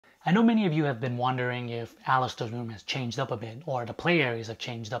I know many of you have been wondering if Alistair's room has changed up a bit, or the play areas have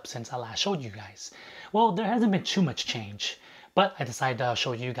changed up since I last showed you guys. Well, there hasn't been too much change, but I decided to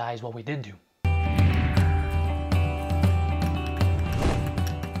show you guys what we did do.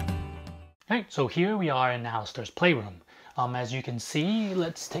 Alright, so here we are in Alistair's playroom. As you can see,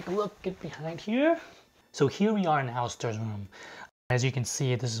 let's take a look at behind here. So here we are in Alistair's room. As you can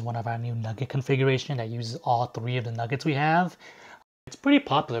see, this is one of our new nugget configuration that uses all 3 of the nuggets we have. It's pretty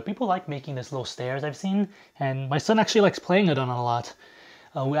popular. People like making this little stairs I've seen, and my son actually likes playing it on a lot.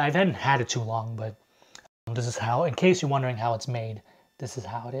 I haven't had it too long, but this is how, in case you're wondering how it's made, this is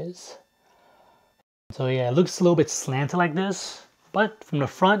how it is. So yeah, it looks a little bit slanted like this, but from the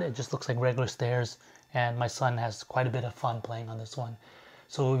front it just looks like regular stairs, and my son has quite a bit of fun playing on this one.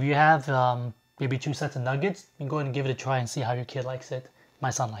 So if you have maybe 2 sets of nuggets, you can go ahead and give it a try and see how your kid likes it.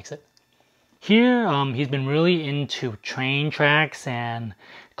 My son likes it. Here, he's been really into train tracks and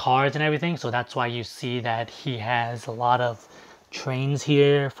cars and everything, so that's why you see that he has a lot of trains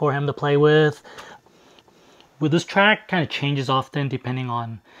here for him to play with. With this track, kind of changes often depending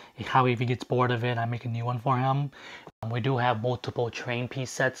on how, if he gets bored of it, I make a new one for him. We do have multiple train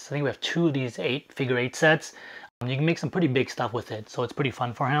piece sets. I think we have 2 of these figure 8 sets. You can make some pretty big stuff with it, so it's pretty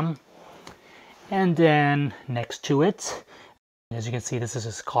fun for him. And then next to it, as you can see, this is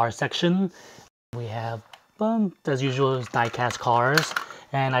his car section. We have, as usual, die-cast cars.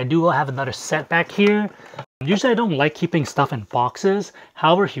 And I do have another set back here. Usually I don't like keeping stuff in boxes.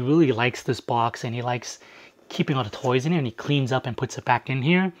 However, he really likes this box and he likes keeping all the toys in here, and he cleans up and puts it back in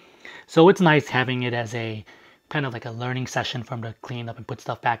here. So it's nice having it as a kind of like a learning session for him to clean up and put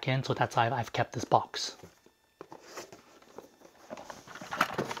stuff back in. So that's why I've kept this box.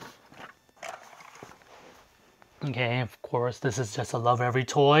 Okay, of course, this is just a Lovevery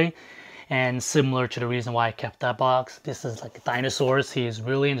toy, and similar to the reason why I kept that box, this is like dinosaurs. He is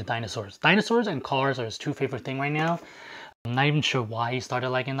really into dinosaurs. Dinosaurs and cars are his 2 favorite things right now. I'm not even sure why he started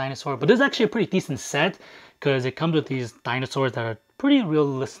liking dinosaurs, but this is actually a pretty decent set because it comes with these dinosaurs that are pretty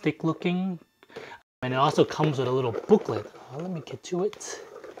realistic looking, and it also comes with a little booklet. Let me get to it.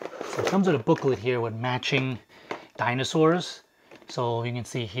 So it comes with a booklet here with matching dinosaurs. So you can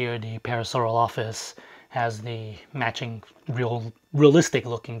see here the Parasaurolophus has the matching realistic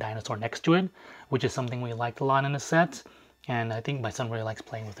looking dinosaur next to it, which is something we liked a lot in the set, and I think my son really likes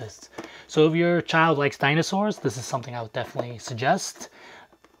playing with this. So if your child likes dinosaurs, this is something I would definitely suggest.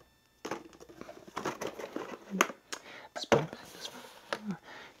 Let's put it back this way.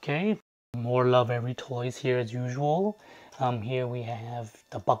 Okay, more Lovevery toys here as usual. Here we have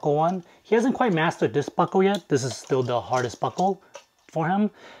the buckle one. He hasn't quite mastered this buckle yet. This is still the hardest buckle for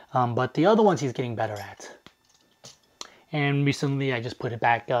him, but the other ones he's getting better at. And recently I just put it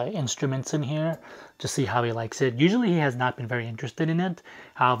back instruments in here to see how he likes it. Usually he has not been very interested in it.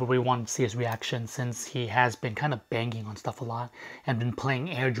 However, we want to see his reaction since he has been kind of banging on stuff a lot and been playing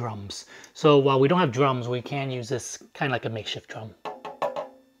air drums. So while we don't have drums, we can use this kind of like a makeshift drum.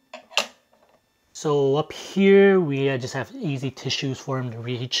 So up here we just have easy tissues for him to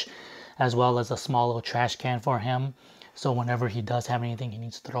reach, as well as a small little trash can for him. So whenever he does have anything he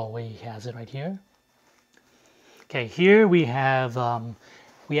needs to throw away, he has it right here. Okay, here we have,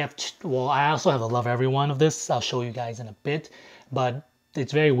 well, I also have a Lovevery one of this. I'll show you guys in a bit, but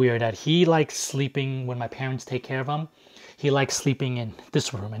it's very weird that he likes sleeping when my parents take care of him. He likes sleeping in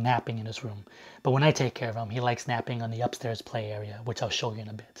this room and napping in this room. But when I take care of him, he likes napping on the upstairs play area, which I'll show you in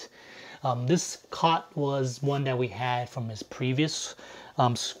a bit. This cot was one that we had from his previous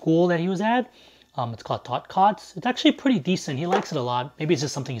school that he was at. It's called Tot Cots. It's actually pretty decent. He likes it a lot. Maybe it's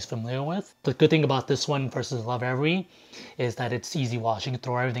just something he's familiar with. The good thing about this one versus Lovevery is that it's easy wash. You can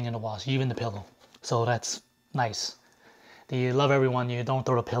throw everything in the wash, even the pillow. So that's nice. The Lovevery one, you don't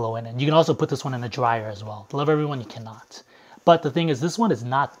throw the pillow in. And you can also put this one in the dryer as well. The Lovevery one, you cannot. But the thing is, this one is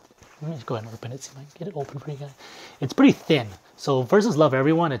not... Let me just go ahead and open it, see if I can get it open for you guys. It's pretty thin. So versus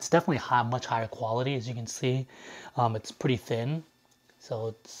Lovevery one, it's definitely much higher quality, as you can see. It's pretty thin. So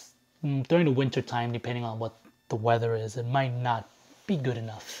it's... during the winter time, depending on what the weather is, it might not be good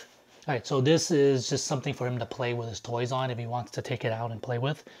enough. All right, so this is just something for him to play with his toys on if he wants to take it out and play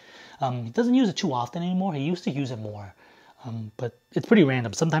with. He doesn't use it too often anymore. He used to use it more, but it's pretty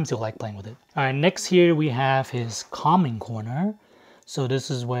random. Sometimes he'll like playing with it. All right, next here we have his calming corner. So this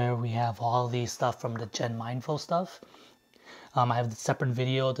is where we have all these stuff from the Gen Mindful stuff. I have a separate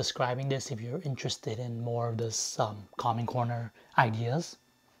video describing this if you're interested in more of this calming corner ideas.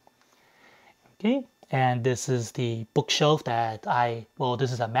 Okay, and this is the bookshelf that well,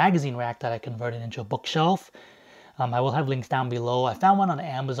 this is a magazine rack that I converted into a bookshelf. I will have links down below. I found one on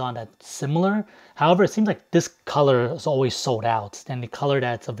Amazon that's similar. However, it seems like this color is always sold out, and the color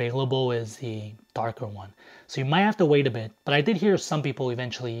that's available is the darker one. So you might have to wait a bit, but I did hear some people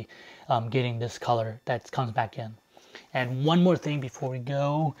eventually getting this color that comes back in. And one more thing before we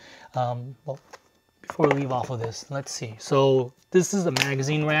go, well, before we leave off of this, let's see. So this is a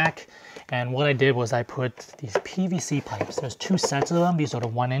magazine rack, and what I did was I put these PVC pipes. There's 2 sets of them. These are the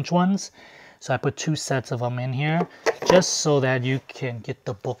 1-inch ones. So I put 2 sets of them in here just so that you can get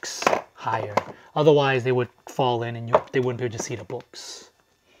the books higher. Otherwise, they would fall in and they wouldn't be able to see the books.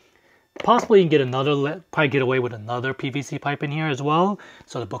 Possibly you can get another, probably get away with another PVC pipe in here as well,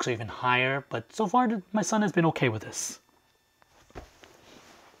 so the books are even higher. But so far, my son has been okay with this.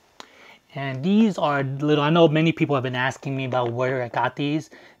 And these are little, I know many people have been asking me about where I got these.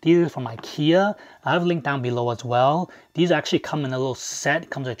 These are from IKEA. I have a link down below as well. These actually come in a little set. It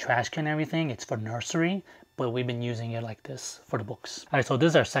comes with a trash can and everything. It's for nursery, but we've been using it like this for the books. All right, so this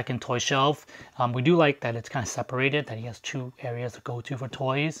is our second toy shelf. We do like that it's kind of separated, that he has 2 areas to go to for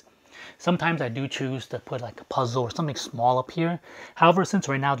toys. Sometimes I do choose to put like a puzzle or something small up here. However, since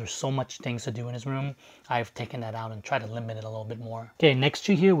right now there's so much things to do in his room, I've taken that out and tried to limit it a little bit more. Okay, next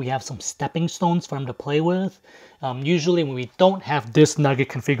to here we have some stepping stones for him to play with. Usually when we don't have this nugget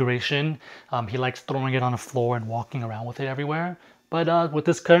configuration, he likes throwing it on the floor and walking around with it everywhere. But with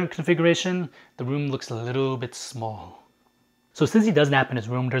this current configuration, the room looks a little bit small. So since he does nap in his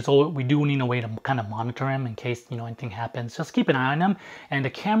room, we do need a way to kind of monitor him in case, you know, anything happens. Just keep an eye on him. And the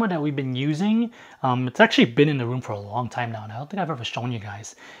camera that we've been using, it's actually been in the room for a long time now, and I don't think I've ever shown you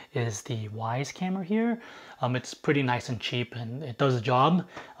guys, is the Wise camera here. It's pretty nice and cheap, and it does the job.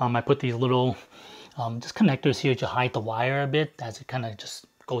 I put these little just connectors here to hide the wire a bit as it kind of just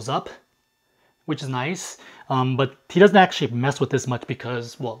goes up, which is nice. But he doesn't actually mess with this much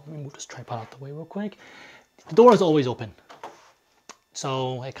because, well, let me move this tripod out the way real quick. The door is always open.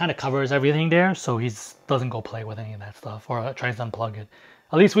 So it kind of covers everything there, so he doesn't go play with any of that stuff or tries to unplug it.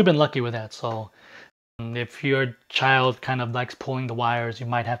 At least we've been lucky with that. So if your child kind of likes pulling the wires, you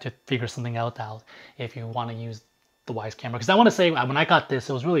might have to figure something else out if you want to use the Wise camera. Because I want to say, when I got this,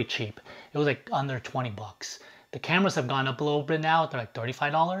 it was really cheap. It was like under 20 bucks. The cameras have gone up a little bit now. They're like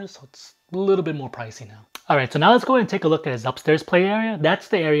 $35, so it's a little bit more pricey now. All right, so now let's go ahead and take a look at his upstairs play area. That's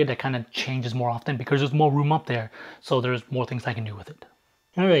the area that kind of changes more often because there's more room up there. So there's more things I can do with it.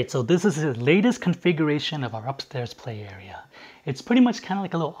 All right, so this is his latest configuration of our upstairs play area. It's pretty much kind of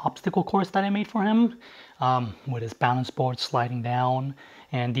like a little obstacle course that I made for him with his balance board sliding down.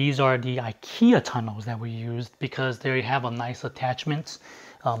 And these are the IKEA tunnels that we used because they have a nice attachment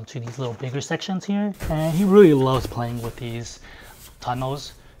to these little bigger sections here. And he really loves playing with these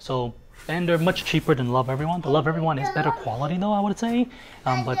tunnels. And they're much cheaper than Lovevery one. The Lovevery one is better quality though, I would say.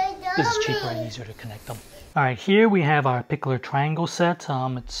 But this is cheaper and easier to connect them. All right, here we have our pickler triangle set.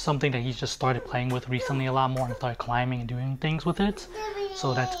 It's something that he's just started playing with recently a lot more and started climbing and doing things with it.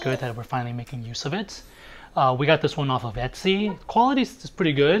 So that's good that we're finally making use of it. We got this one off of Etsy. Quality is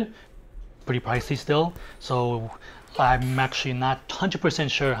pretty good, pretty pricey still. So I'm actually not 100%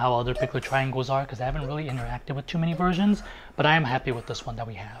 sure how other pickler triangles are because I haven't really interacted with too many versions, but I am happy with this one that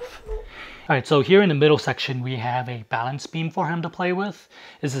we have. All right, so here in the middle section, we have a balance beam for him to play with.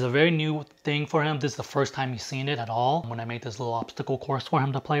 This is a very new thing for him. This is the first time he's seen it at all when I made this little obstacle course for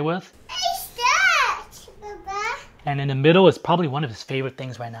him to play with. And in the middle is probably one of his favorite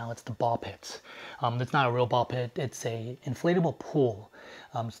things right now. It's the ball pit. It's not a real ball pit. It's a inflatable pool.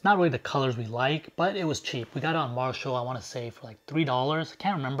 It's not really the colors we like, but it was cheap. We got it on Marshall, I want to say, for like $3. I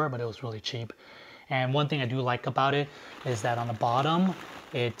can't remember, but it was really cheap. And one thing I do like about it is that on the bottom,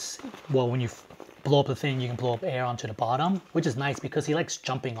 well, when you blow up the thing, you can blow up air onto the bottom, which is nice because he likes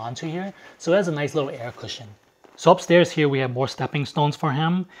jumping onto here. So it has a nice little air cushion. So upstairs here, we have more stepping stones for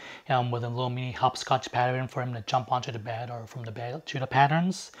him with a little mini hopscotch pattern for him to jump onto the bed or from the bed to the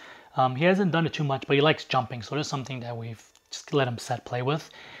patterns. He hasn't done it too much, but he likes jumping. So there's something that we've just let him play with.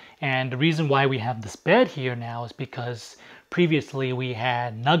 And the reason why we have this bed here now is because previously we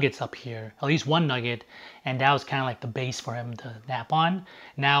had nuggets up here, at least one nugget, and that was kind of like the base for him to nap on.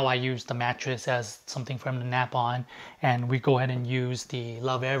 Now I use the mattress as something for him to nap on, and we go ahead and use the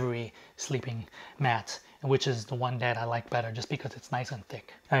Lovevery sleeping mat, which is the one that I like better just because it's nice and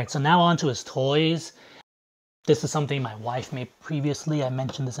thick. All right, so now on to his toys. This is something my wife made previously. I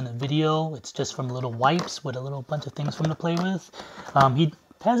mentioned this in a video. It's just from little wipes with a little bunch of things for him to play with. He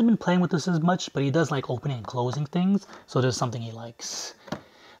hasn't been playing with this as much, but he does like opening and closing things. So there's something he likes.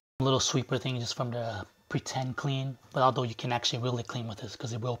 A little sweeper thing just from the pretend clean, but although you can actually really clean with this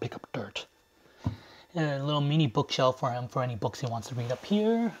because it will pick up dirt. A little mini bookshelf for him for any books he wants to read up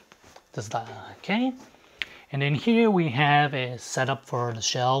here. Just that, okay. And then here we have a setup for the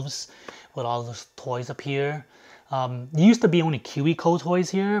shelves with all those toys up here. Used to be only KiwiCo toys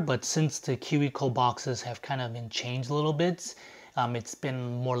here, but since the KiwiCo boxes have kind of been changed a little bit, it's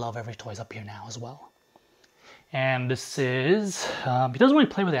been more Lovevery toys up here now as well. And this is, he doesn't really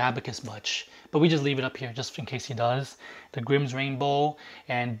play with the abacus much, but we just leave it up here just in case he does. The Grimm's Rainbow,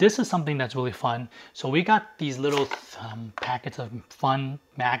 and this is something that's really fun. So we got these little packets of fun,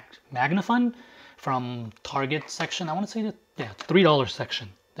 Magnafun from Target section. I want to say that, yeah, $3 section.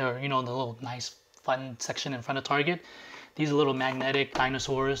 They're, you know, the little nice fun section in front of Target. These are little magnetic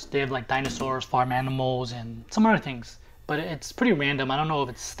dinosaurs. They have like dinosaurs, farm animals, and some other things. But it's pretty random. I don't know if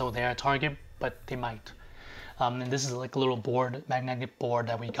it's still there at Target, but they might. And this is like a little board, magnetic board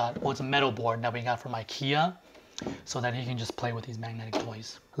that we got. Well, it's a metal board that we got from IKEA, so that he can just play with these magnetic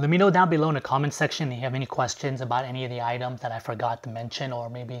toys. Let me know down below in the comment section if you have any questions about any of the items that I forgot to mention,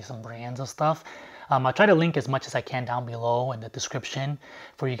 or maybe some brands of stuff. I'll try to link as much as I can down below in the description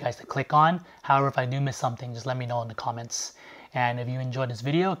for you guys to click on. However, if I do miss something, just let me know in the comments. And if you enjoyed this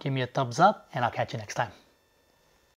video, give me a thumbs up, and I'll catch you next time.